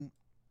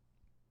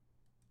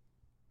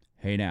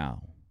Hey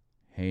now.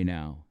 Hey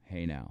now.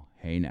 Hey now.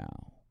 Hey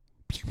now.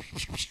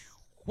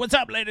 What's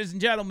up, ladies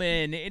and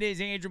gentlemen? It is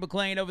Andrew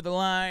McLean over the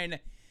line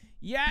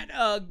yet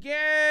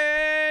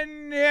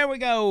again. Here we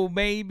go,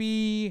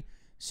 baby.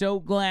 So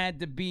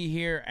glad to be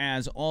here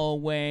as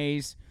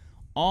always.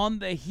 On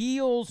the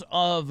heels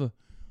of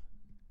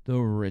the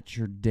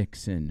Richard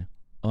Dixon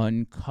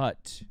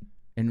Uncut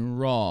and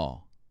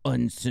Raw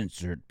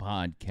Uncensored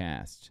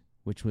podcast,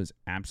 which was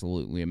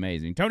absolutely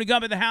amazing. Tony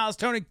Gump in the house.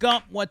 Tony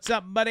Gump, what's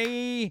up,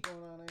 buddy? What's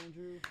going on,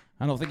 Andrew?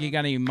 I don't think you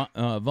got any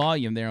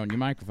volume there on your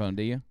microphone,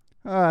 do you?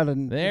 Oh, I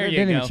didn't. There you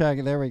didn't go. Even check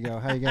it. There we go.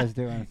 How you guys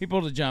doing? He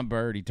pulled a John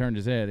Bird. He turned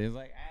his head. He was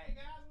like, hey,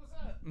 guys, what's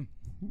up?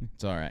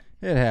 It's all right.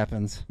 It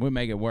happens. We'll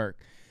make it work.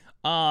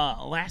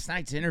 Last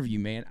night's interview,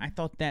 man, I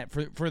thought that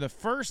for the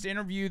first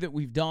interview that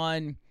we've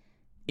done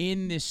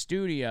in this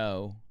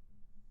studio,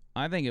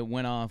 I think it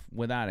went off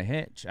without a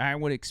hitch. I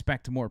would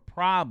expect more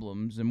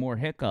problems and more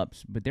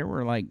hiccups, but there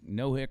were, like,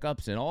 no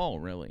hiccups at all,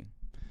 really.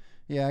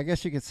 Yeah, I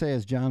guess you could say,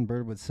 as John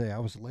Bird would say, I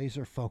was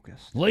laser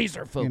focused.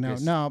 Laser focused. You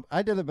know, no,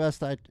 I did the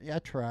best I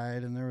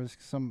tried, and there was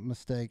some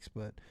mistakes,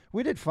 but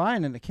we did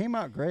fine, and it came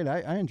out great.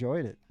 I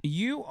enjoyed it.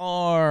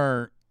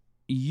 You're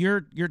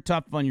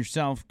tough on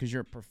yourself because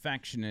you're a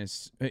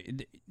perfectionist.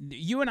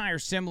 You and I are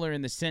similar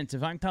in the sense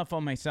if I'm tough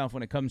on myself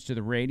when it comes to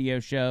the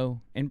radio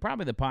show and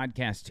probably the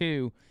podcast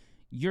too,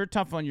 you're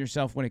tough on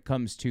yourself when it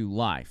comes to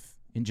life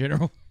in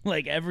general.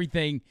 Like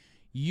everything,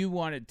 you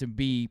want it to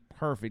be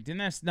perfect,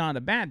 and that's not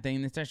a bad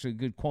thing. That's actually a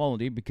good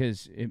quality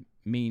because it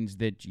means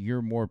that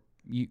you're more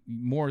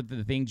of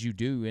the things you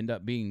do end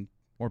up being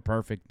more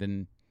perfect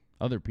than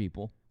other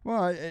people.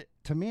 Well,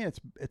 to me,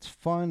 it's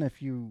fun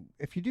if you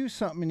do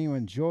something and you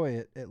enjoy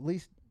it. At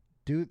least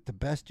do it the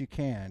best you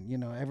can.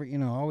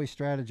 Always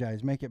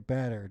strategize, make it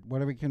better.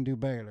 Whatever you can do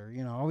better.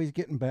 Always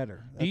getting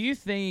better. Do you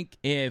think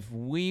if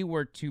we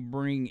were to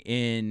bring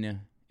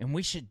in, and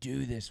we should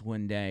do this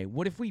one day,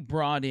 what if we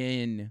brought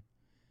in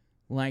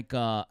like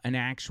an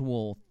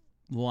actual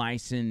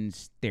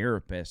licensed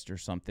therapist or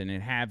something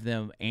and have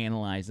them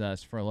analyze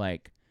us for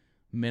like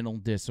mental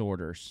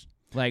disorders?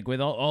 Like with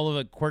all of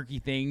the quirky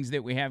things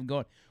that we have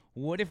going,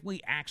 what if we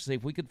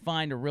could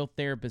find a real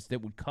therapist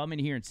that would come in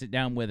here and sit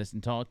down with us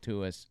and talk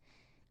to us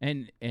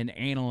and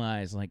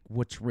analyze like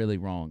what's really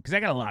wrong? Because I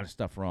got a lot of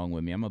stuff wrong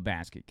with me. I'm a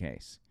basket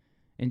case.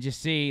 And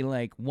just see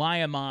like, why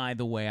am I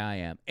the way I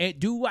am?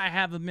 Do I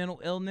have a mental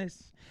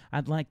illness?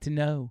 I'd like to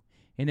know.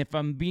 And if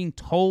I'm being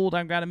told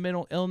I've got a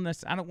mental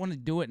illness, I don't want to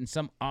do it in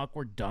some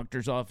awkward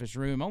doctor's office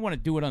room. I want to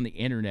do it on the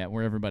internet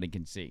where everybody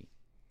can see.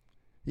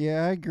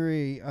 Yeah, I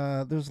agree.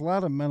 There's a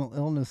lot of mental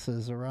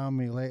illnesses around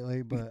me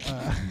lately, but,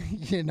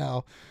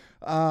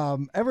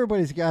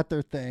 everybody's got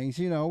their things.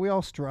 We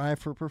all strive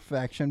for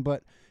perfection,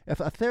 but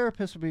if a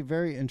therapist would be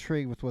very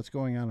intrigued with what's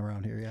going on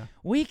around here, yeah.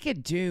 We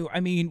could do,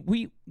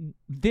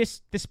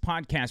 this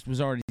podcast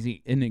was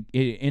already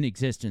in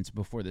existence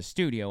before the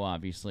studio,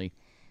 obviously,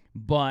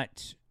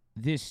 but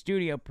this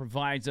studio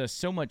provides us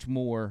so much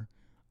more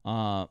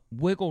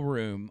wiggle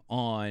room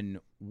on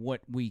what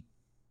we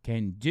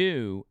can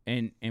do,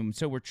 and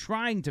so we're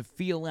trying to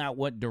feel out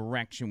what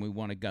direction we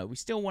want to go. We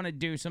still want to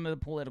do some of the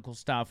political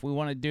stuff. We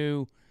want to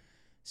do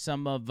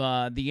some of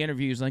the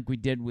interviews like we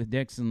did with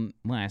Dixon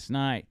last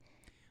night.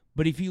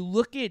 But if you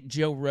look at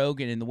Joe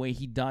Rogan and the way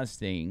he does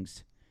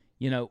things,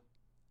 a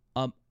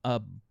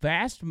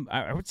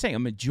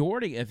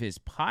majority of his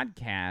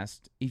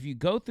podcast, if you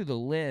go through the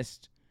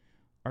list,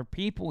 are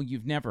people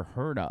you've never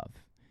heard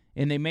of.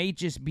 And they may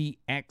just be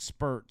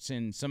experts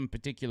in some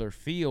particular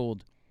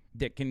field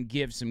that can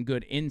give some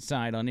good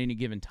insight on any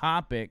given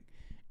topic.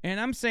 And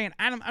I'm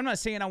not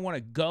saying I want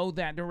to go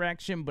that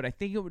direction, but I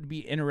think it would be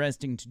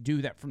interesting to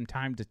do that from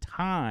time to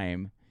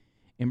time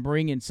and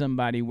bring in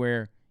somebody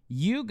where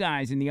you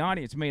guys in the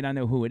audience may not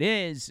know who it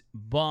is,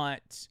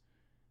 but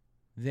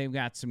they've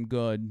got some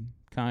good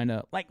kind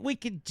of, like we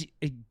could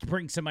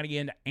bring somebody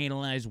in to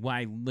analyze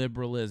why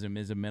liberalism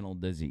is a mental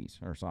disease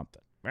or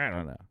something. I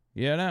don't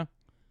know.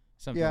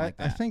 Something like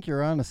that. I think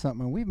you're onto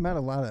something. We've met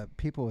a lot of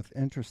people with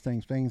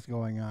interesting things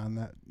going on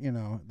that,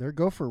 they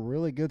go for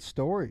really good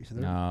stories.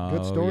 They're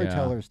good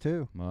storytellers,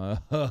 too.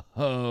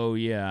 Oh,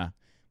 yeah.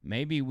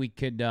 Maybe we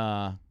could,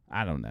 I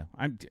don't know.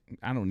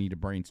 I don't need to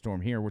brainstorm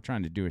here. We're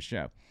trying to do a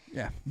show.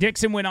 Yeah.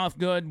 Dixon went off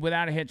good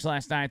without a hitch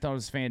last night. I thought it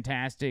was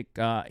fantastic.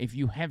 If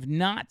you have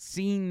not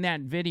seen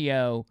that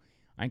video,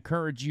 I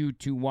encourage you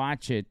to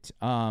watch it.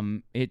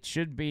 It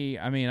should be,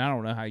 I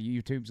don't know how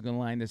YouTube's going to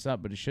line this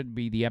up, but it should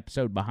be the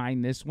episode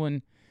behind this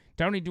one.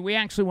 Tony, do we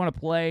actually want to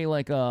play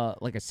like a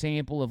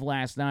sample of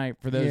last night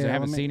for those that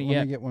haven't seen it yet?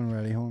 Let me get one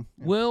ready. Hold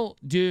on.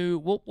 Yeah.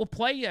 We'll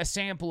play a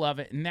sample of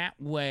it, and that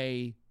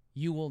way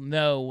you will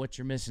know what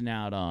you're missing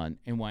out on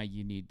and why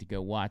you need to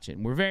go watch it.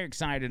 And we're very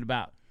excited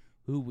about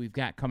who we've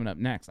got coming up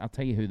next. I'll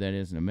tell you who that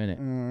is in a minute.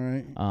 All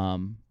right.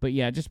 But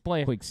yeah, just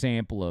play a quick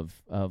sample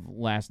of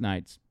last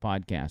night's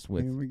podcast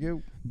with Here we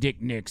go.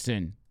 Dick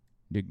Nixon.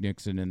 Dick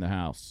Nixon in the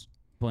house.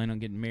 Plan on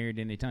getting married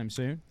anytime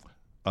soon?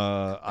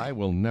 I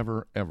will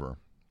never, ever,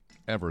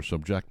 ever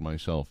subject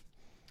myself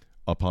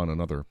upon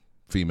another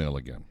female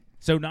again.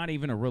 So not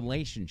even a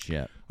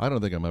relationship. I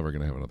don't think I'm ever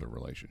going to have another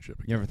relationship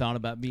again. You ever thought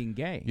about being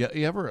gay? Yeah,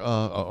 you ever?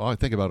 I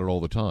think about it all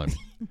the time.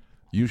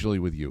 Usually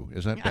with you.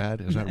 Is that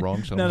bad? Is that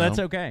wrong somehow? No, that's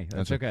okay.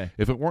 That's okay.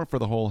 If it weren't for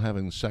the whole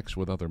having sex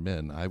with other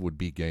men, I would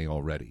be gay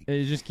already.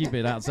 You just keep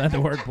it outside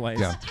the workplace.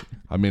 Yeah,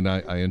 I mean,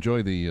 I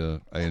enjoy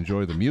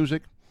the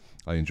music.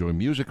 I enjoy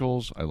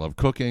musicals. I love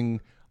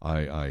cooking.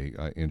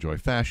 I enjoy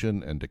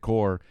fashion and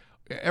decor.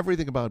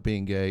 Everything about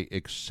being gay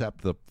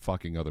except the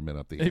fucking other men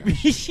up the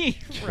ass.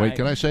 Right. Wait,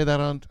 can I say that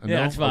on? Yeah, no?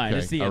 that's fine. Okay.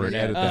 It's the All right,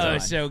 internet. edit that Oh,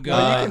 out. so good.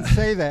 Well, you can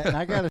say that, and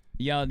I got to.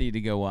 Y'all need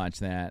to go watch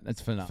that.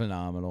 That's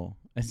phenomenal.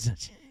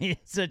 It's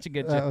such a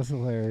good show. That was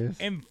hilarious.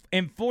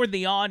 And for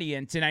the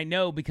audience, and I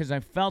know because I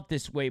felt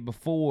this way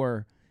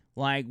before,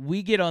 like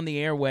we get on the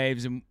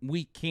airwaves and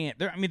we can't.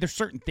 There's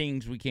certain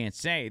things we can't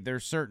say.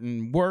 There's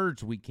certain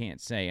words we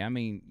can't say. I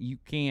mean, you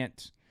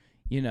can't,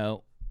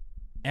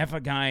 F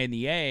a guy in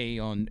the A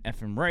on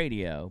FM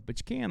radio, but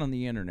you can on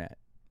the internet.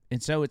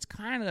 And so it's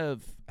kind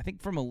of, I think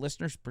from a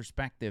listener's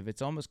perspective,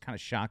 it's almost kind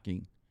of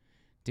shocking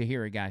to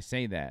hear a guy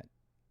say that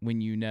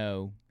when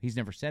he's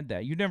never said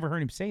that. You've never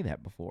heard him say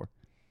that before.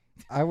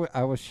 I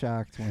was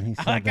shocked when he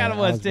said I that. kind of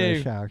was very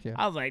too. shocked, yeah.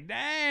 I was like,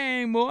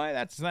 dang, boy,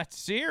 that's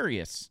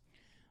serious.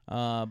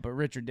 But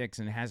Richard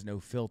Dixon has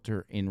no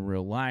filter in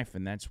real life,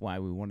 and that's why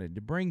we wanted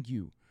to bring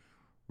you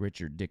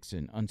Richard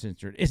Dixon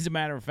Uncensored. As a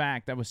matter of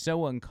fact, I was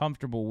so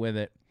uncomfortable with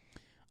it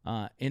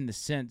in the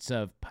sense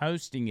of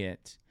posting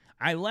it.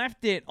 I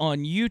left it on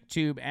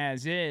YouTube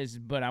as is,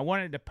 but I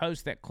wanted to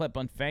post that clip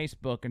on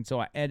Facebook, and so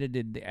I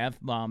edited the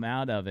F-bomb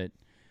out of it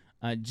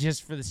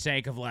just for the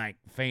sake of,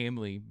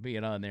 family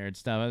being on there and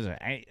stuff. I was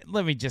like,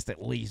 let me just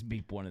at least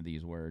beep one of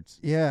these words.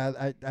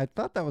 Yeah, I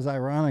thought that was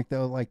ironic,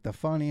 though. Like, the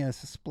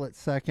funniest split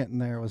second in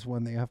there was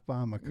when the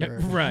F-bomb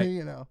occurred.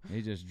 Right.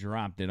 He just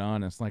dropped it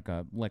on us like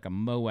a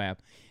Moab.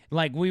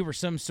 Like we were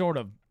some sort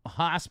of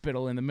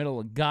hospital in the middle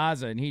of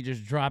Gaza, and he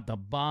just dropped a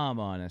bomb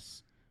on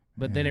us.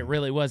 But then it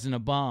really wasn't a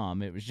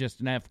bomb. It was just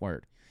an F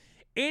word.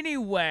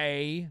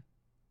 Anyway,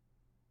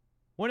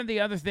 one of the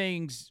other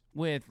things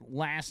with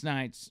last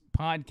night's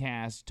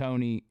podcast,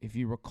 Tony, if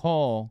you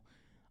recall,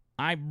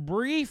 I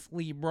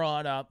briefly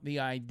brought up the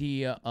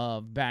idea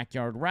of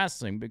backyard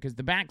wrestling because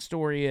the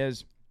backstory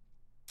is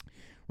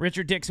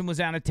Richard Dixon was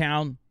out of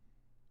town.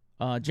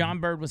 John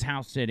Bird was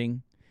house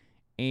sitting.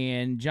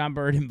 And John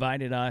Bird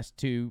invited us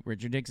to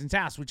Richard Dixon's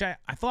house, which I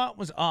thought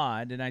was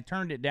odd, and I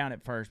turned it down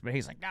at first. But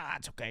he's like, nah,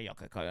 it's okay.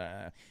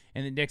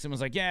 And then Dixon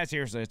was like, yeah,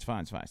 seriously, it's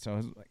fine. So I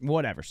was like,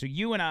 whatever. So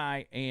you and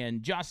I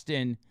and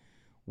Justin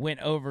went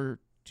over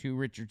to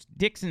Richard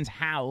Dixon's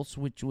house,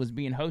 which was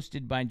being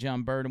hosted by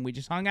John Bird, and we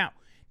just hung out.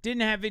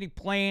 Didn't have any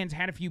plans,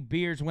 had a few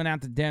beers, went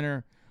out to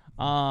dinner,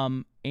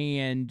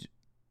 and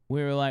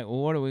we were like,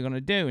 well, what are we going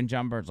to do? And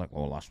John Bird's like,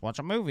 well, let's watch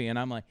a movie. And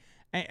I'm like,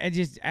 I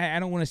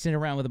don't want to sit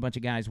around with a bunch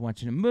of guys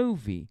watching a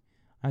movie.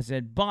 I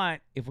said,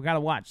 but if we got to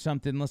watch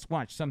something, let's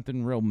watch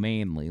something real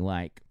manly,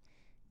 like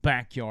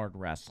backyard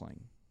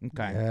wrestling.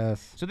 Okay.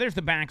 Yes. So there's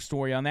the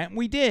backstory on that. And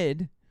we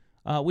did.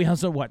 We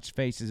also watched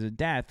Faces of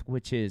Death,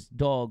 which his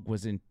dog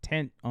was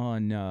intent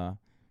on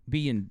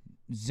being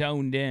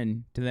zoned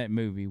in to that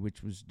movie,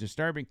 which was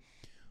disturbing.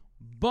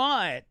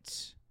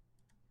 But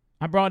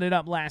I brought it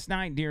up last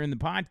night during the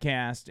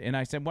podcast, and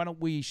I said, why don't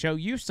we show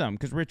you some?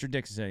 Because Richard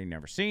Dixon said he'd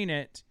never seen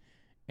it.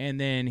 And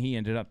then he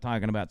ended up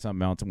talking about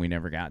something else, and we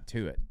never got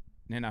to it.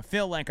 And I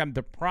feel like I'm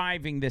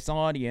depriving this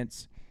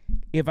audience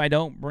if I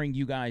don't bring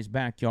you guys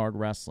backyard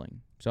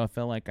wrestling. So I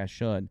feel like I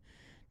should.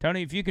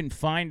 Tony, if you can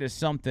find us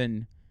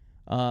something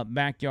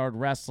backyard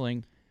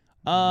wrestling,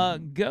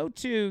 go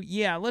to,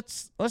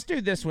 let's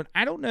do this one.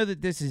 I don't know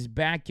that this is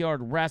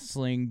backyard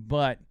wrestling,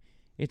 but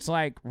it's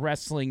like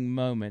wrestling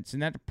moments,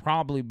 and that'd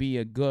probably be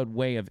a good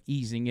way of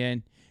easing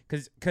in.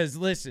 Because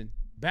listen,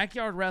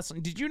 backyard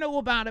wrestling, did you know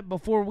about it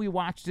before we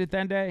watched it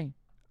that day?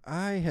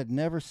 I had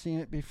never seen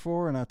it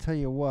before, and I'll tell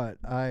you what,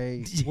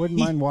 I wouldn't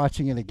mind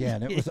watching it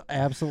again. It was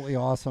absolutely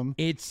awesome.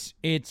 It's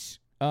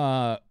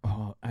I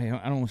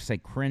don't want to say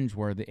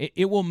cringeworthy.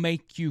 It will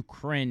make you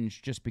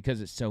cringe just because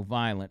it's so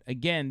violent.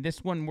 Again,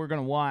 this one we're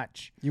gonna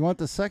watch. You want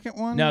the second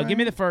one? No, Ryan? give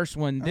me the first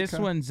one.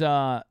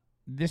 Okay.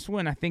 This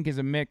one I think is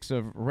a mix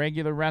of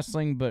regular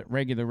wrestling, but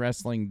regular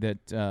wrestling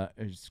that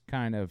is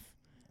kind of,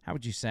 how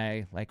would you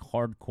say, like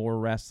hardcore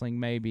wrestling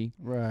maybe.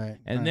 Right.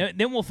 And right.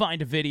 then we'll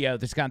find a video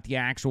that's got the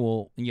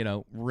actual,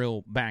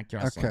 real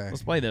backyard wrestling. Okay.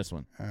 Let's play this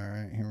one. All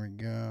right, here we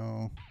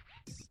go.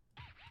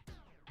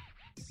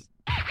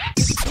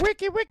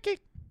 Wiki,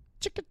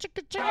 chicka,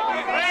 chicka, chicka.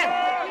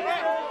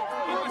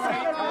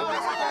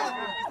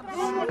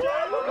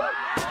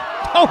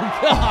 Oh,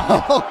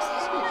 God.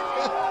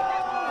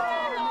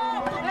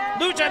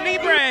 Lucha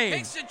Libre.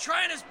 Dixon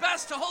trying his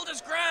best to hold his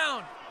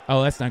ground.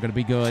 Oh, that's not going to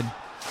be good.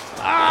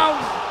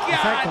 Oh,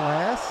 Is that God.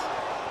 glass?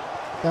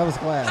 That was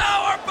glass.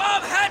 Power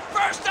bomb head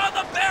first on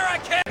the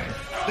barricade.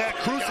 That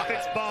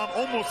crucifix bomb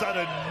almost out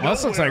of nowhere. Well,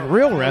 this looks like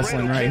real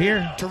wrestling right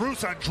here.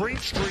 Tarus on Dream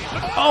Street.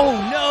 Oh,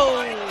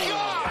 no.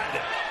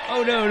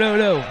 Oh,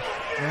 no.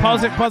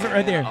 Pause it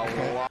right there.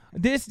 Okay.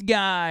 This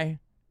guy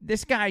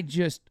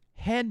just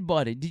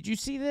headbutted. Did you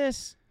see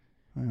this?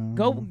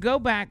 Go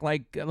back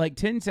like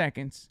 10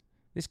 seconds.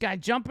 This guy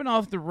jumping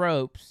off the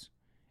ropes,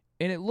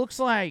 and it looks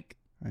like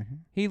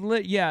he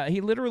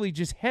literally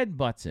just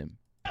headbutts him.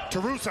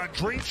 Tarus on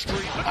Dream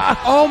Street.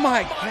 Oh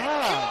my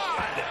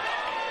God!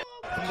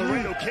 From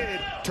Laredo Kid.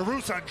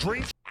 Tarus on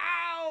Dream.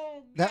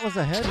 Ow! That was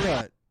a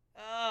headbutt.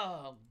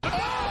 Oh. Oh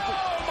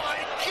my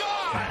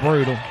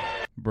God!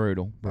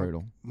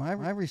 Brutal. My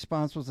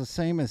response was the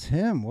same as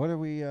him. What are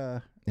we?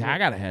 Yeah, I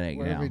got a headache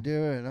What now. are we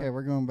doing? Okay,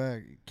 we're going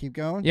back. Keep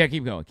going. Yeah,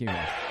 keep going. And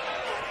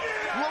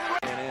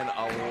in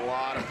a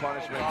lot of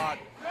punishment.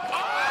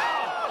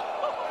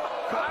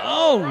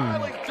 Oh!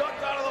 Riley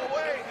ducked out of the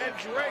way, and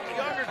Drake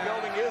Younger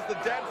building is the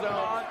dead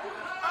zone.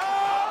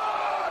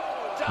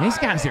 These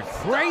guys are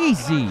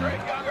crazy.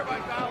 Drake Younger by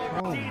Tyler.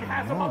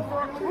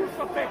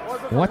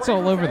 What's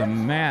all over the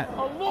mat?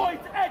 Oh my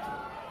God!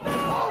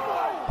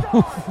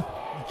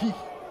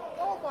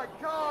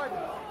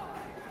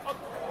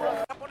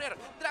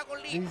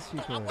 These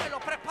people.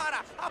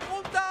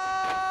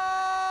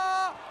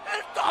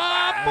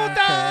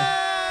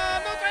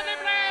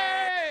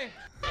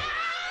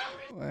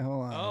 Wait,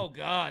 hold on. Oh,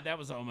 God, that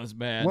was almost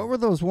bad. What were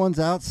those ones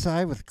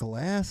outside with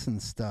glass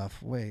and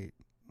stuff? Wait,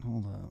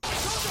 hold up. Oh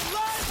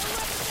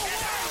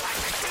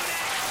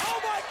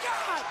my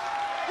God!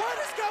 What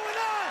is going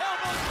on?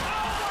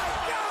 Oh my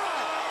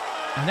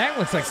God! And that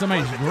looks like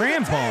somebody's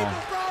grandpa.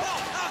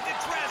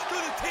 Alcatraz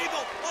through the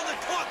table on the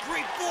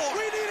concrete floor.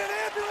 We need an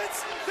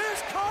ambulance.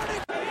 There's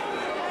carnage.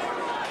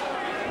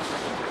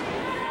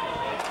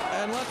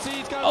 And let's see,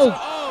 he's got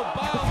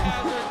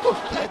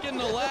biohazard, taking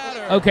the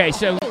ladder. Okay,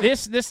 so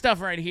this stuff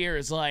right here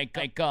is like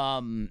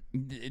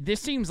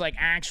this seems like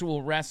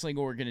actual wrestling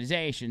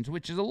organizations,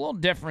 which is a little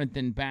different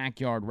than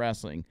backyard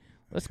wrestling.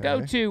 Let's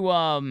go to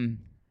an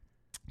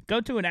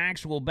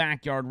actual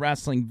backyard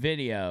wrestling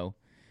video,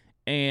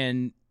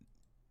 and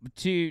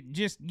to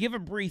just give a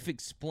brief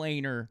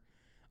explainer.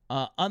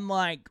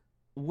 Unlike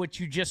what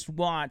you just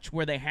watch,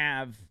 where they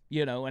have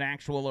an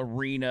actual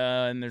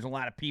arena and there's a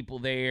lot of people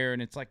there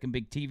and it's like a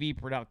big TV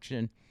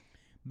production.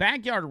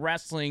 Backyard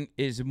wrestling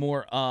is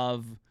more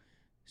of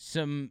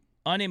some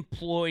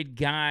unemployed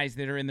guys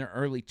that are in their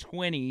early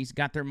 20s,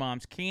 got their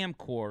mom's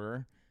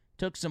camcorder,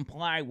 took some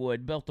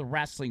plywood, built a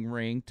wrestling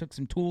ring, took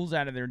some tools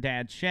out of their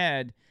dad's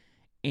shed,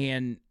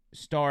 and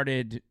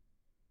started,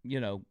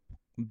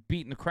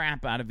 beating the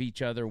crap out of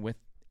each other with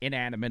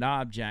inanimate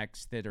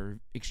objects that are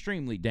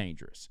extremely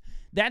dangerous.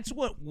 That's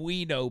what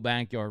we know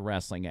backyard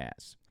wrestling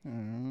as.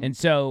 And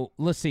so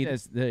let's see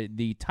this,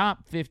 the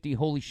top 50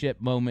 holy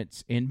shit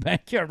moments in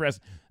backyard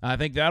wrestling. I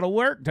think that'll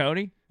work,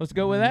 Tony. Let's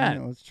go with that.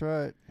 Yeah, let's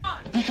try it.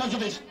 Because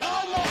of his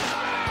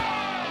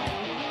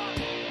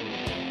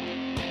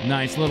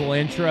Nice little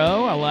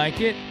intro. I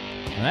like it.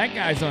 That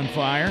guy's on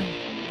fire.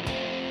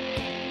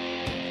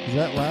 Is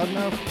that loud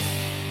enough?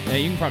 Yeah,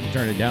 you can probably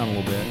turn it down a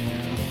little bit.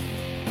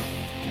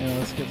 Yeah,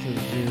 let's get to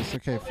the juice.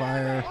 Okay,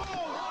 fire.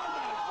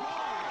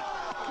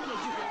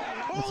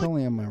 It's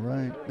only on my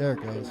right. There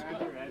it goes.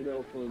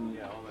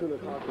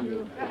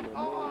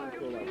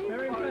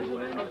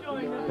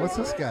 What's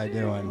this guy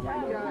doing?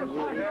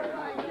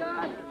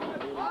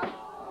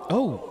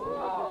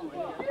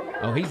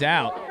 Oh, he's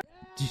out.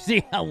 Did you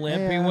see how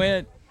limp he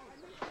went?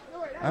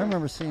 I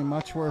remember seeing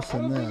much worse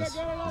than this.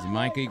 This is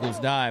Mike Eagles'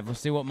 dive. Let's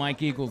see what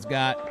Mike Eagles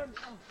got.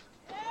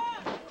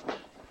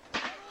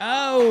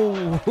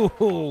 Oh!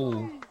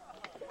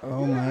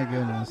 Oh my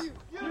goodness.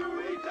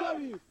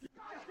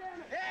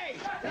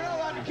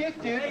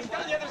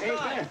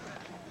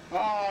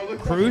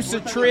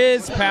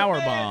 Crucitriz power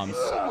bombs.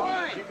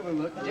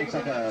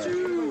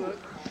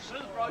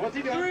 What's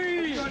he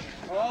doing?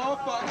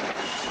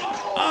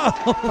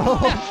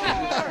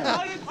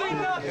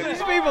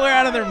 These people are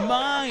out of their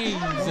minds.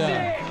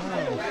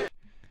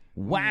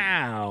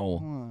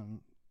 Wow.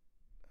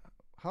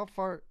 How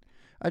far?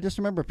 I just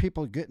remember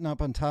people getting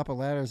up on top of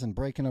ladders and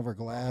breaking over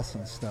glass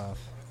and stuff.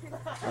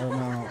 I don't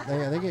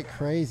know. They get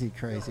crazy.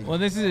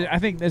 Well, I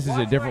think this is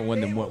a different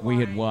one than what we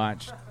had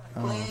watched.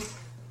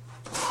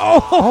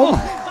 Oh,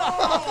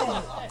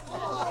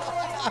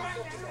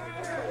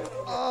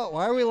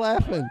 why are we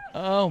laughing?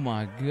 Oh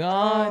my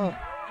God.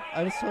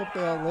 I just hope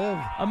they all live.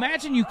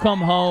 Imagine you come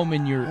home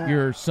and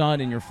your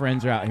son and your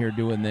friends are out here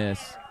doing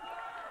this.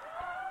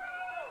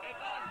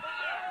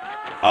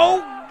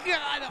 Oh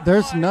God.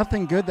 There's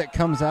nothing good that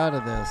comes out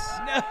of this.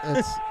 No.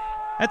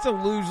 That's a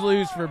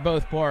lose-lose for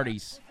both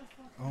parties.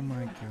 Oh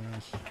my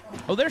gosh.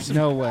 Oh, there's some,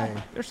 no way.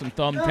 There's some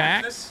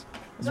thumbtacks.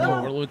 That's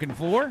what we're looking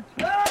for.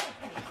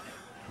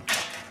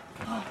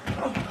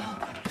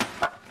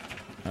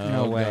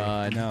 No way.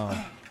 God. No.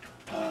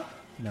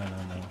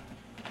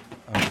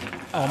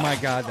 Oh my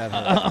God, that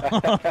hurt.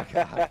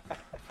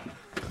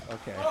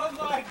 Okay. Oh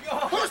my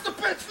God! Who's the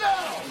bitch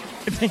now?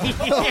 Who's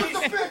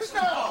the bitch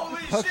now?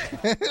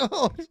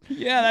 Holy shit!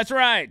 Yeah, that's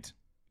right.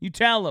 You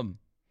tell them.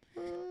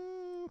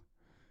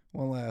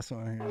 One last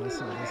one here. Let's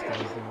see what this guy's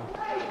doing.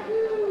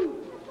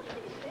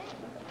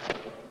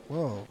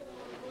 Whoa.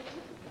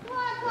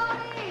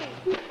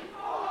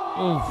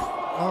 Oof.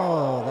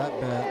 Oh, that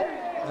bet.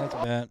 That's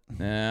bet.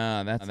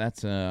 Yeah,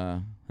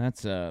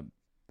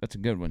 That's a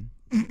good one.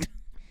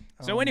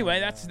 So anyway,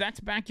 that's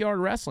backyard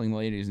wrestling,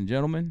 ladies and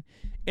gentlemen.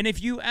 And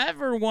if you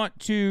ever want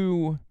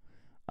to,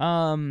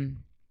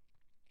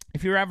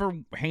 if you're ever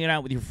hanging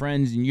out with your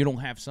friends and you don't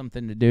have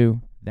something to do,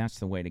 that's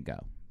the way to go.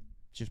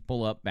 Just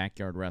pull up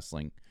backyard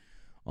wrestling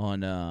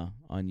on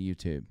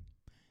YouTube.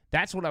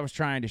 That's what I was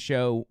trying to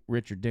show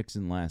Richard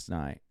Dixon last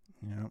night.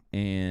 Yeah.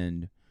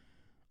 And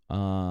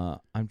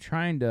I'm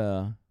trying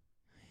to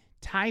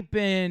type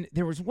in.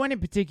 There was one in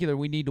particular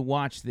we need to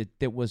watch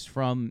that was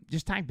from.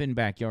 Just type in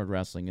backyard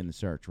wrestling in the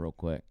search real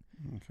quick.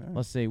 Okay.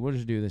 Let's see. We'll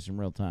just do this in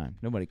real time.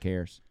 Nobody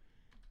cares.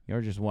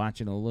 You're just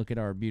watching a look at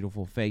our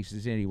beautiful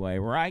faces anyway,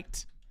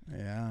 right?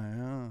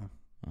 Yeah.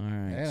 All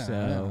right. Yeah,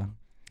 so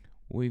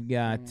we've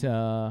got.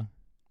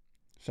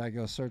 Should I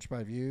go search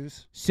by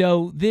views?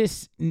 So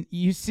this,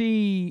 you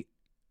see,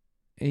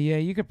 yeah,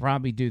 you could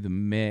probably do the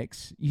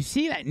mix. You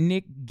see that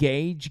Nick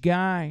Gage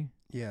guy?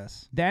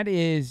 Yes. That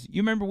is,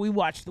 you remember we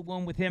watched the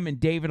one with him and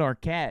David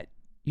Arquette.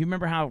 You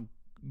remember how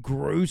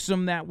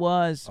gruesome that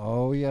was?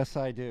 Oh, yes,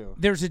 I do.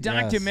 There's a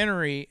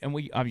documentary, and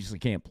we obviously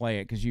can't play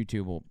it because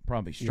YouTube will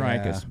probably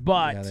strike us.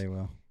 But yeah, they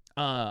will.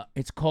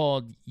 It's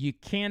called "You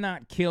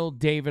Cannot Kill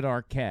David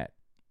Arquette,"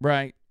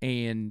 right?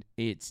 And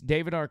it's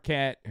David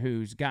Arquette,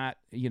 who's got,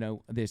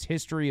 this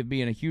history of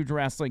being a huge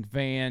wrestling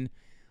fan.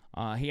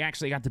 He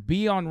actually got to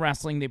be on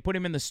wrestling. They put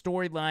him in the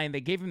storyline.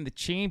 They gave him the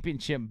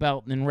championship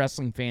belt, and then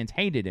wrestling fans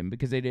hated him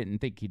because they didn't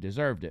think he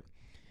deserved it.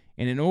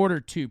 And in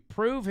order to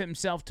prove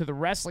himself to the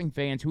wrestling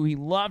fans who he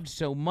loved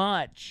so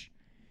much,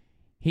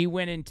 he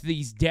went into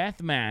these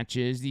death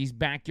matches, these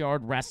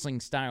backyard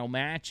wrestling-style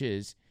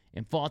matches,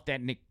 and fought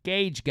that Nick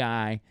Gage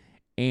guy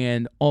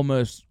and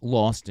almost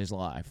lost his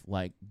life.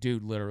 Like,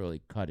 dude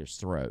literally cut his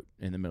throat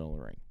in the middle of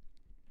the ring.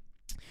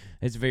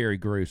 It's very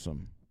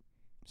gruesome.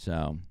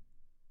 So,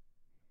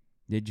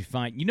 did you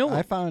find...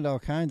 I found all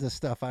kinds of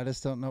stuff. I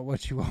just don't know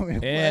what you want me to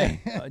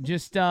play.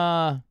 Just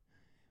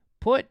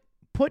put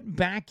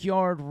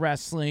backyard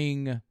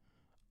wrestling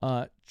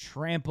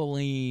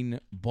trampoline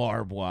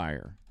barbed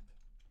wire.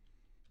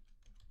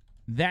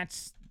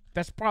 That's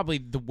probably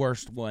the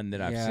worst one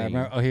that I've seen.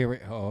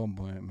 Oh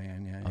boy,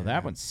 man, yeah. Oh,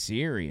 that one's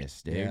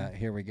serious, dude. Yeah,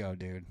 here we go,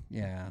 dude.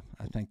 Yeah,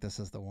 I think this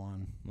is the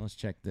one. Let's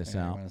check this I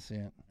out. want to see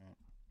it.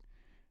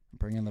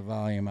 Bring in the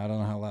volume. I don't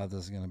know how loud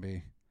this is going to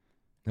be.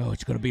 Oh,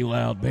 it's going to be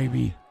loud,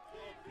 baby.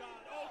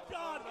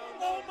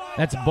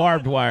 That's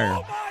barbed wire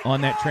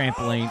on that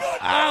trampoline.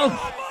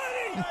 Oh!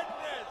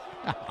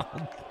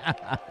 Oh,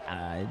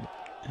 God.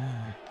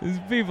 These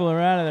people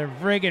are out of their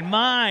friggin'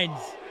 minds.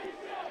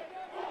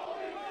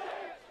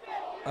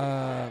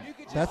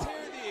 That's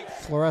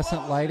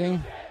fluorescent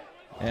lighting.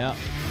 Yeah.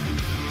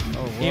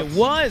 Oh, It whoops.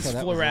 was Okay,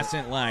 that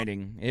fluorescent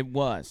lighting. It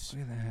was.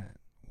 Look at that.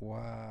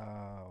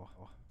 Wow.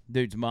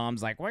 Dude's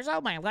mom's like, where's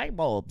all my light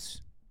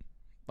bulbs?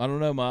 I don't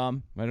know,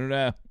 Mom. I don't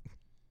know.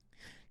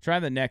 Try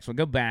the next one.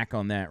 Go back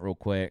on that real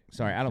quick.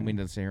 Sorry, I don't mean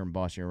to sit here and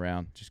boss you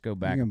around. Just go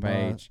back a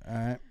page. All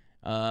right.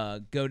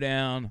 Go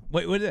down.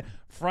 Wait, what is it?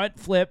 Front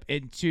flip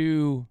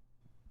into...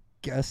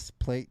 Guest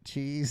plate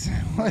cheese.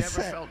 What's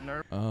that? Oh,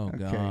 Okay,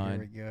 God. here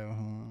we go.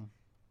 Hold on.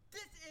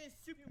 This is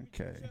Super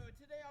Okay. Show.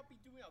 Today I'll be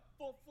doing a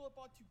full flip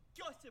onto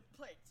gusset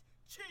plates,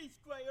 cheese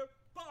grater,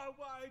 barbed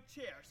wire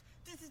chairs.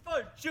 This is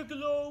for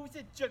juggalos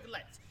and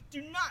juggalettes.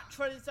 Do not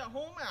try this at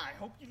home, and I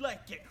hope you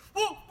like it.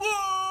 Whoop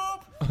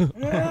whoop!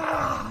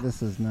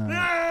 This is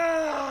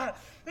not.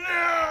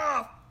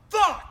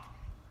 Fuck!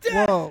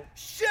 Damn! Whoa.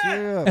 Shit!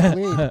 Yeah,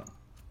 please.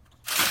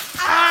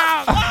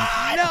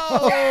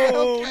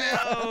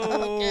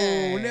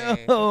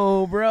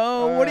 No,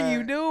 bro. What are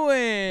you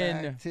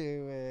doing? Back to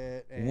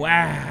it. and-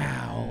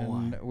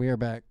 Wow. and we are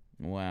back.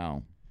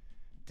 Wow.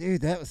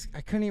 Dude, that was.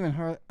 I could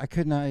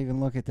not even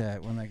look at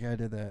that when that guy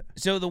did that.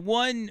 So the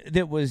one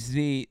that was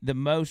the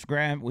most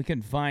graphic, we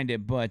couldn't find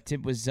it, but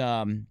it was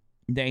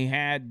they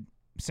had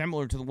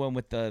similar to the one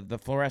with the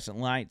fluorescent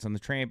lights on the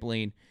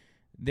trampoline.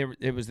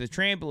 It was the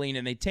trampoline,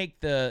 and they take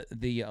the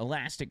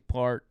elastic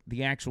part,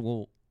 the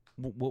actual,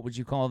 what would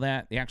you call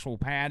that? The actual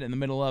pad in the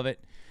middle of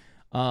it.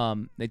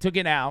 They took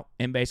it out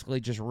and basically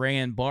just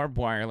ran barbed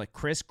wire like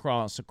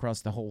crisscross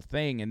across the whole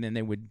thing, and then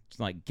they would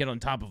like get on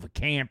top of a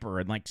camper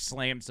and like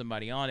slam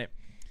somebody on it.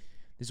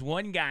 This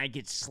one guy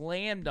gets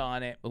slammed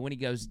on it, but when he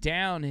goes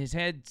down, his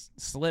head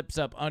slips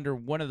up under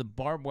one of the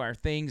barbed wire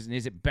things, and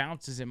as it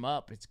bounces him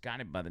up, it's got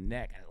him by the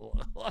neck. I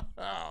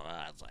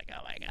was like,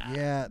 oh my God.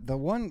 Yeah, the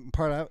one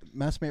part that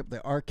messed me up, the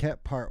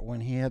Arquette part,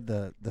 when he had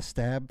the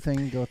stab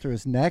thing go through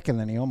his neck, and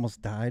then he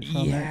almost died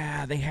from it.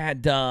 Yeah, they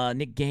had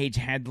Nick Gage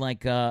had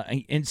like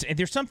and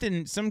there's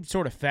some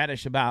sort of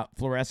fetish about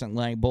fluorescent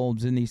light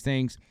bulbs in these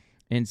things,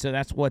 and so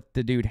that's what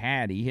the dude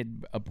had. He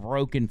had a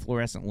broken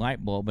fluorescent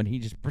light bulb, and he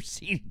just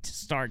proceeded to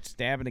start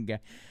stabbing a guy.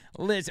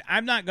 Listen,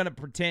 I'm not going to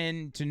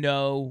pretend to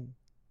know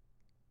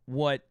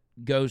what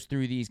goes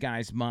through these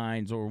guys'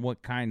 minds or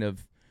what kind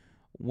of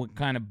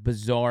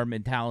bizarre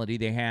mentality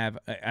they have.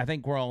 I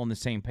think we're all on the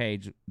same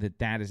page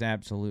that is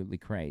absolutely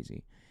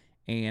crazy.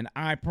 And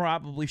I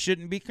probably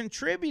shouldn't be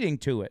contributing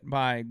to it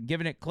by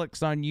giving it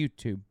clicks on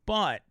YouTube.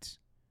 But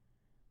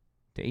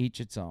to each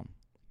its own.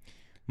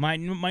 My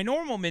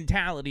normal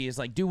mentality is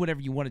like, do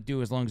whatever you want to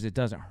do as long as it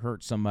doesn't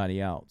hurt somebody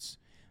else.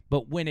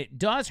 But when it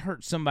does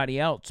hurt somebody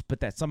else, but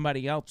that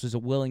somebody else is a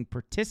willing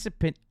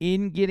participant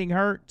in getting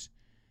hurt,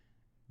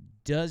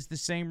 does the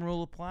same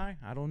rule apply?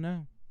 I don't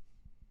know.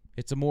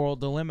 It's a moral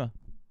dilemma.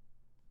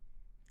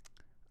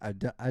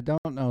 I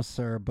don't know,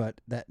 sir, but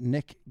that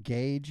Nick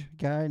Gage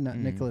guy, not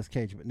Nicolas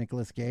Cage, but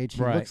Nicolas Gage,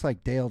 he looks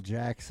like Dale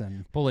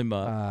Jackson. Pull him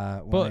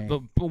up.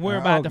 But we're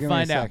about to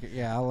find out.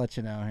 Yeah, I'll let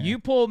you know. Here. You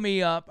pulled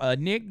me up a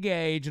Nick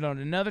Gage, and on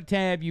another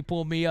tab, you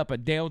pulled me up a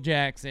Dale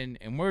Jackson,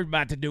 and we're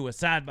about to do a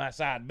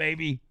side-by-side,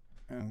 baby.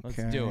 Okay.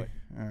 Let's do it.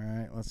 All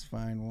right, let's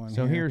find one.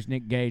 So here's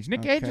Nick Gage.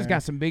 Nick Gage has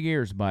got some big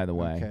ears, by the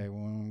way. Okay,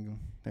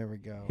 there we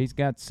go. He's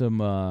got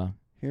some...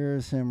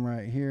 Here's him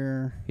right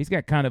here. He's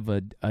got kind of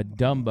a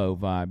Dumbo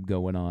vibe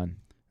going on.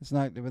 It's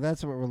not, but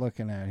that's what we're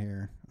looking at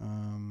here.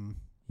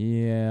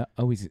 Yeah.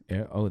 This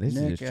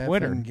Nick is his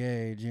Twitter.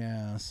 Gage.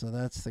 Yeah. So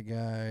that's the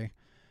guy.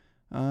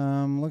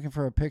 Looking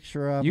for a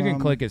picture of You him. can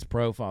click his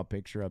profile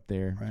picture up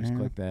there. Right Just here?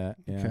 click that.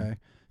 Yeah. Okay.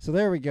 So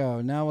there we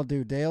go. Now we'll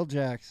do Dale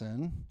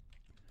Jackson.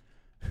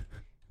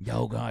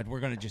 Oh God, we're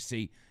gonna just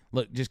see.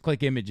 Look, just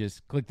click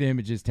images. Click the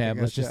images tab.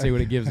 Let's Gotcha. just see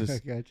what it gives us. I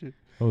got you.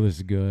 Oh, this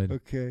is good.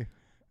 Okay.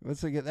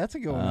 That's a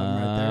good one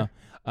right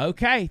there.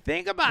 Okay,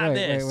 think about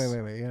this.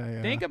 Wait.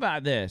 Yeah. Think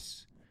about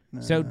this.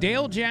 So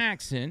Dale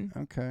Jackson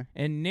Okay.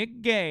 and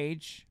Nick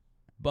Gage,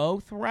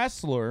 both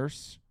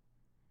wrestlers,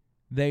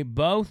 they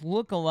both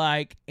look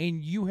alike,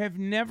 and you have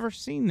never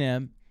seen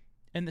them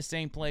in the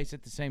same place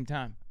at the same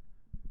time.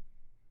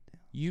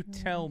 You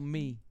tell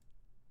me.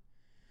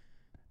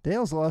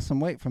 Dale's lost some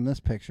weight from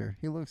this picture.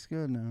 He looks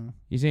good now.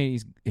 You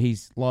saying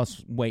he's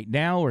lost weight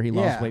now, or he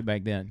lost weight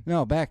back then?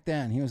 No, back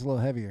then he was a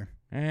little heavier.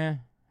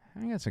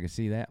 I guess I can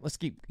see that. Let's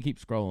keep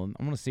scrolling.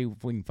 I'm going to see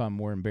if we can find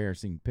more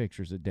embarrassing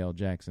pictures of Dale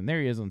Jackson.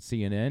 There he is on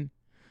CNN.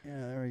 Yeah,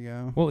 there we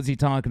go. What was he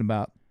talking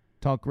about?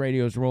 Talk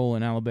radio's role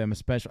in Alabama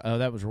special. Oh,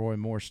 that was Roy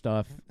Moore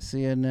stuff.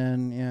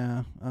 CNN,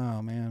 yeah.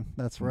 Oh, man,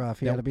 that's rough.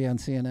 He had to be on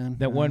CNN.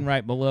 That one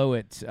right below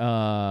it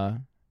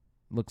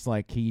looks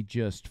like he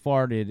just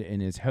farted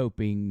and is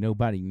hoping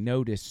nobody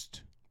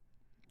noticed.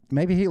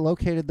 Maybe he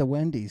located the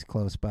Wendy's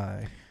close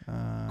by.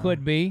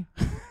 Could be.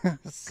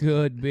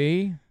 Could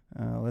be.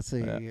 Let's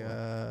see. Wait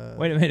a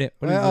minute.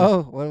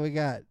 What do we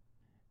got?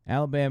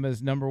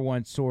 Alabama's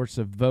 #1 source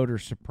of voter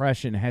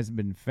suppression has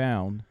been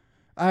found.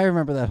 I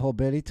remember that whole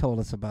bit. He told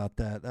us about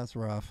that. That's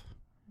rough.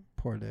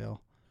 Poor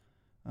Dale.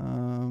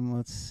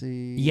 Let's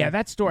see. Yeah,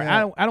 that story.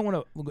 Yeah. I don't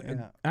want to.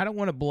 Yeah. I don't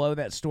want to blow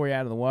that story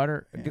out of the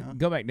water. Yeah.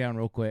 Go back down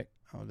real quick.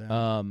 Oh,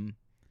 down.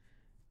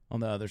 On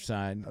the other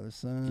side. Other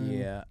side.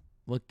 Yeah.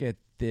 Look at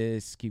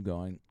this. Keep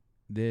going.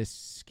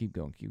 This. Keep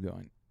going. Keep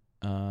going.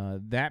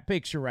 That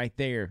picture right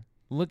there.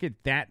 Look at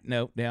that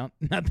note down.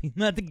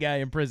 Not the guy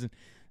in prison.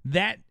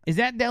 Is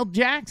that Dale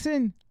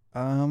Jackson?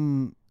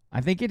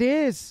 I think it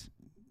is.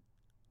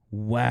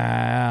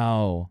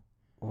 Wow.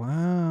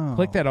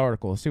 Click that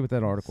article. See what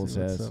that article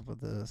says. What's up with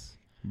this?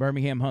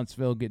 Birmingham,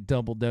 Huntsville get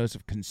double dose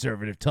of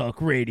conservative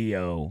talk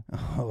radio.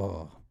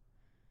 Oh.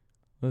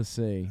 Let's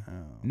see.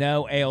 Oh.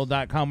 No,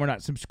 AOL.com. We're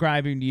not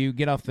subscribing to you.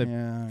 Get off the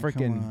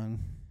freaking.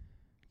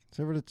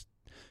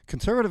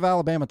 Conservative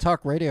Alabama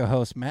talk radio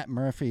host Matt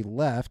Murphy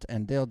left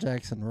and Dale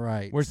Jackson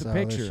right. Where's the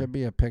picture? There should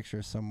be a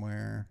picture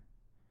somewhere.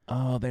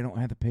 Oh, they don't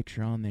have the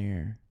picture on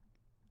there.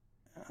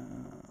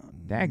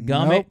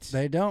 Dadgummit. Nope,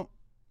 they don't.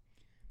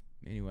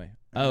 Anyway.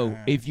 Oh,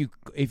 if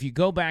you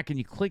go back and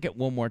you click it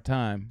one more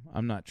time,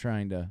 I'm not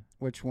trying to.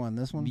 Which one?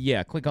 This one?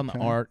 Yeah, click on the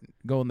art,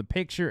 go on the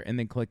picture, and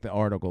then click the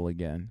article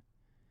again.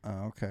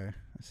 Oh, okay.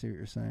 I see what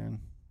you're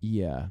saying.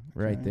 Yeah,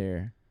 right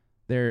there.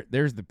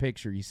 There's the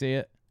picture. You see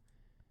it?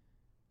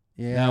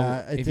 Yeah,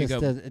 now,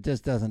 it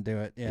just doesn't do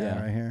it.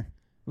 Yeah, right here.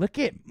 Look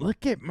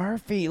at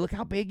Murphy. Look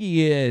how big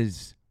he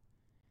is.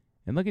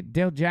 And look at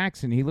Dale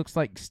Jackson. He looks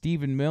like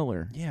Stephen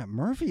Miller. Yeah,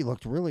 Murphy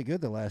looked really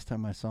good the last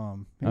time I saw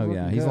him.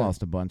 He's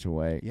lost a bunch of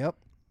weight. Yep,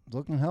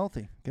 looking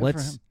healthy. Good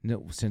for him.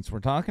 No, since we're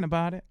talking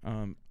about it,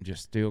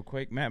 just do a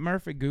quick Matt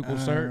Murphy Google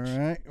search. All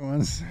right,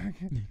 1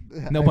 second.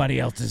 Nobody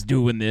else is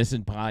doing this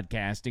in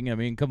podcasting. I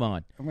mean, come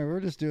on. I mean,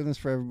 we're just doing this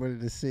for everybody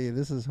to see.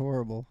 This is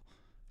horrible.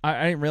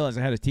 I didn't realize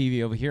I had a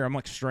TV over here. I'm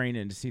like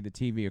straining to see the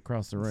TV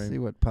across the room. Let's see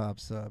what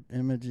pops up.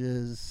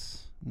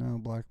 Images. No,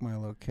 block my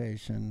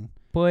location.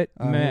 Here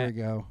we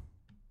go.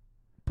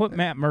 Put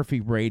Matt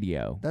Murphy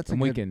radio. That's and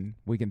we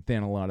can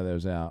thin a lot of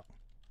those out.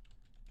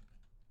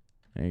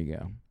 There you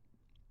go.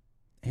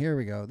 Here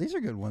we go. These are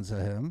good ones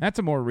of him. That's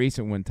a more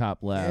recent one,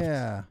 top left.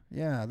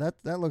 Yeah.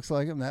 That looks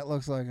like him. That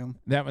looks like him.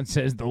 That one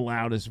says the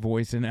loudest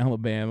voice in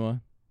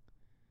Alabama.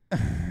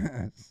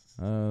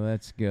 Oh,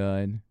 that's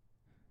good.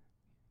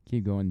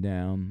 Keep going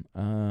down.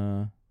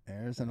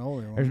 There's an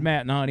older one. There's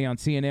Matt and Audie on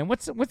CNN.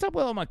 What's up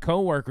with all my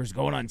coworkers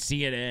going on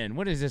CNN?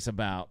 What is this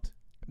about?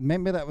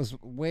 Maybe that was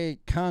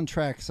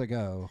contracts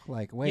ago,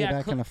 like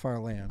back in the far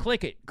land.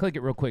 Click it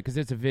real quick because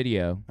it's a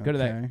video. Go to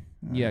that.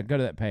 Yeah, go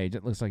to that page.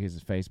 It looks like it's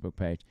his Facebook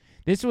page.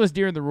 This was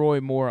during the Roy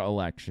Moore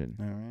election.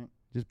 All right.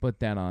 Just put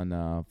that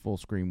on full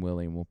screen,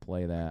 Willie, and we'll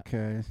play that.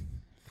 Okay.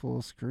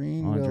 Full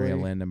screen, Andrea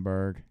Willie.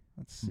 Lindenberg.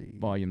 Let's see.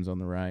 Volume's on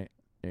the right.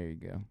 There you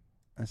go.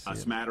 I see it.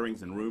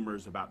 Smatterings and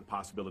rumors about the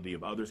possibility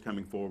of others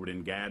coming forward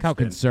in Gadsden. How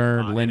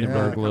concerned and it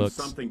Lindenberg becomes looks.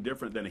 Something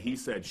different than he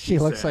said. She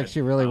looks like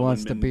she really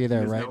wants to be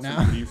there Ms. right Nelson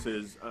now.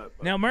 Produces,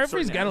 Now,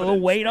 Murphy's certain got a little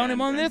evidence weight on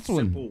him on and this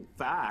one. Simple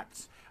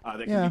facts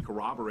that can be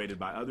corroborated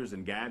by others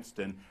in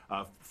Gadsden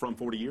from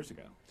 40 years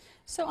ago.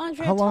 So,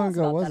 Andrea, how long tell us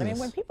ago about was that. I mean, this?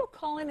 when people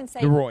call in and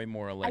say, The Roy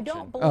Moore election. I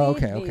don't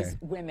believe okay. these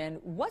women,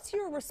 what's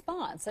your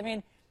response? I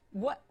mean,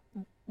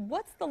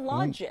 what's the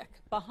logic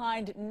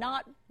behind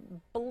not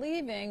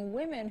believing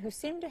women who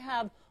seem to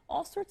have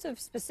all sorts of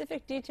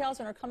specific details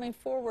and are coming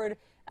forward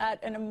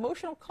at an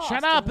emotional cost?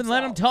 Shut up and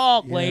let him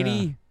talk,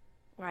 lady.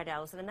 Right,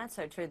 Allison, and that's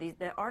so true.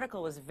 The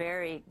article was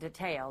very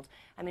detailed.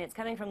 I mean, it's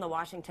coming from the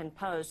Washington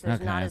Post. There's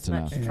not as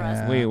much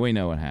trust. We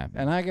know what happened.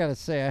 And I got to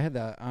say, I had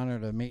the honor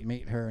to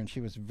meet her, and she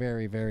was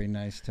very, very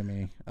nice to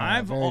me.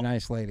 Very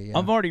nice lady. Yeah.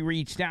 I've already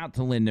reached out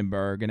to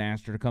Lindenberg and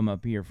asked her to come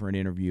up here for an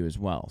interview as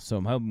well. So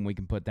I'm hoping we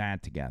can put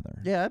that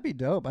together. Yeah, that'd be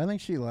dope. I think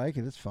she'd like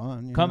it. It's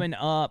fun. Coming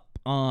up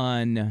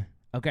on...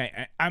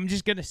 Okay, I'm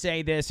just going to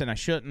say this, and I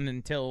shouldn't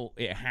until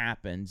it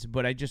happens,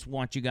 but I just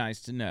want you guys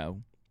to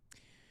know.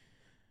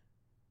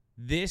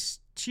 This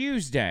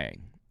Tuesday,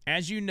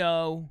 as you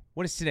know,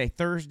 what is today?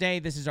 Thursday.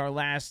 This is our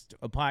last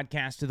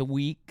podcast of the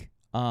week.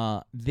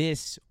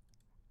 This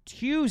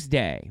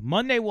Tuesday,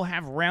 Monday, we'll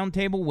have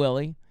Roundtable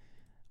Willie.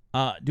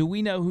 Do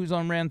we know who's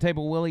on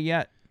Roundtable Willie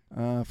yet?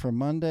 For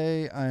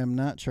Monday, I am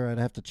not sure. I'd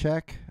have to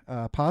check.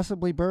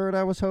 Possibly Bird,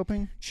 I was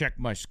hoping. Check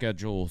my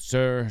schedule,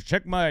 sir.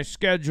 Check my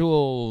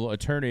schedule,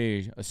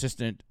 attorney,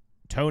 assistant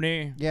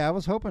Tony. Yeah, I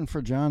was hoping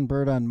for John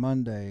Bird on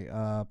Monday.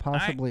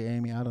 Possibly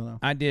Amy. I don't know.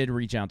 I did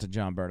reach out to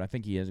John Bird. I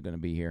think he is going to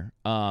be here.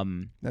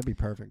 That'd be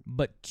perfect.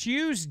 But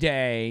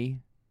Tuesday,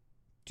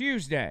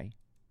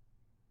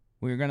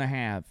 we're going to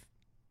have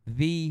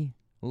the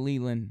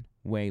Leland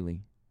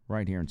Whaley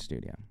right here in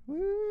studio.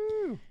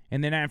 Woo!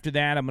 And then after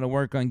that, I'm going to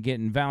work on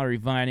getting Valerie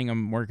Vining.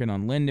 I'm working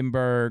on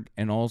Lindenberg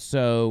and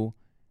also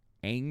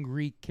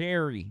Angry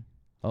Carrie,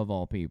 of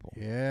all people.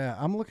 Yeah,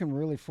 I'm looking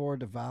really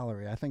forward to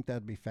Valerie. I think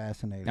that'd be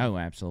fascinating. Oh,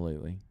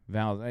 absolutely.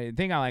 Val. The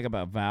thing I like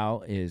about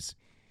Val is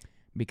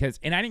because,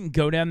 and I didn't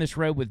go down this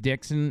road with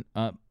Dixon.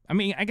 I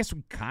mean, I guess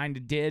we kind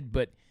of did,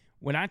 but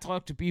when I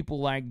talk to people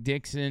like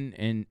Dixon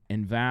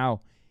and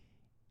Val,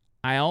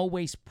 I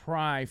always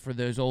pry for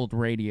those old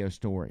radio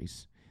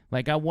stories.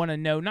 Like, I want to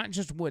know not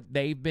just what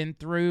they've been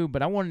through,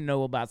 but I want to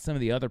know about some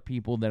of the other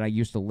people that I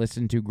used to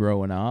listen to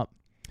growing up.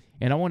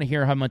 And I want to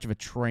hear how much of a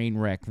train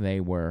wreck they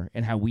were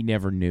and how we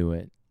never knew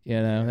it. You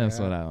know, that's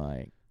what I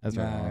like. That's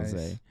what I want to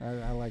say.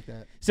 I like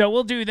that. So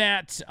we'll do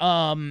that.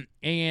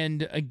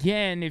 And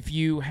again, if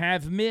you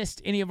have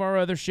missed any of our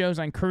other shows,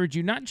 I encourage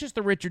you, not just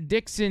the Richard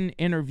Dixon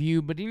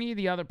interview, but any of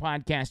the other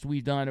podcasts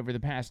we've done over the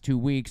past 2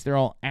 weeks. They're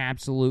all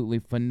absolutely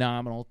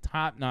phenomenal,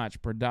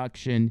 top-notch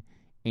production,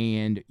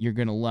 and you're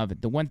going to love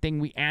it. The one thing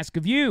we ask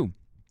of you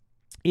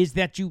is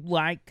that you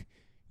like,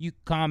 you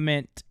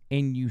comment,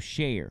 and you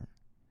share.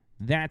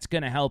 That's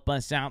going to help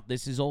us out.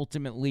 This is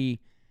ultimately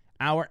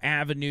our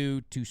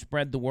avenue to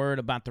spread the word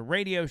about the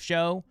radio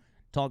show,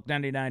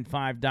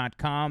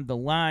 talk995.com, the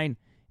line,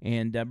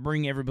 and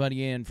bring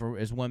everybody in for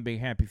as one big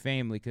happy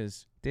family,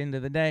 because at the end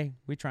of the day,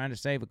 we're trying to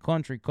save a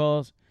country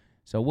cause.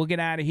 So we'll get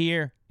out of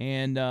here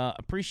and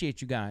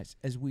appreciate you guys,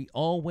 as we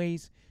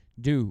always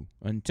do.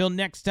 Until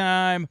next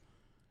time,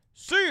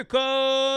 see you, cuz!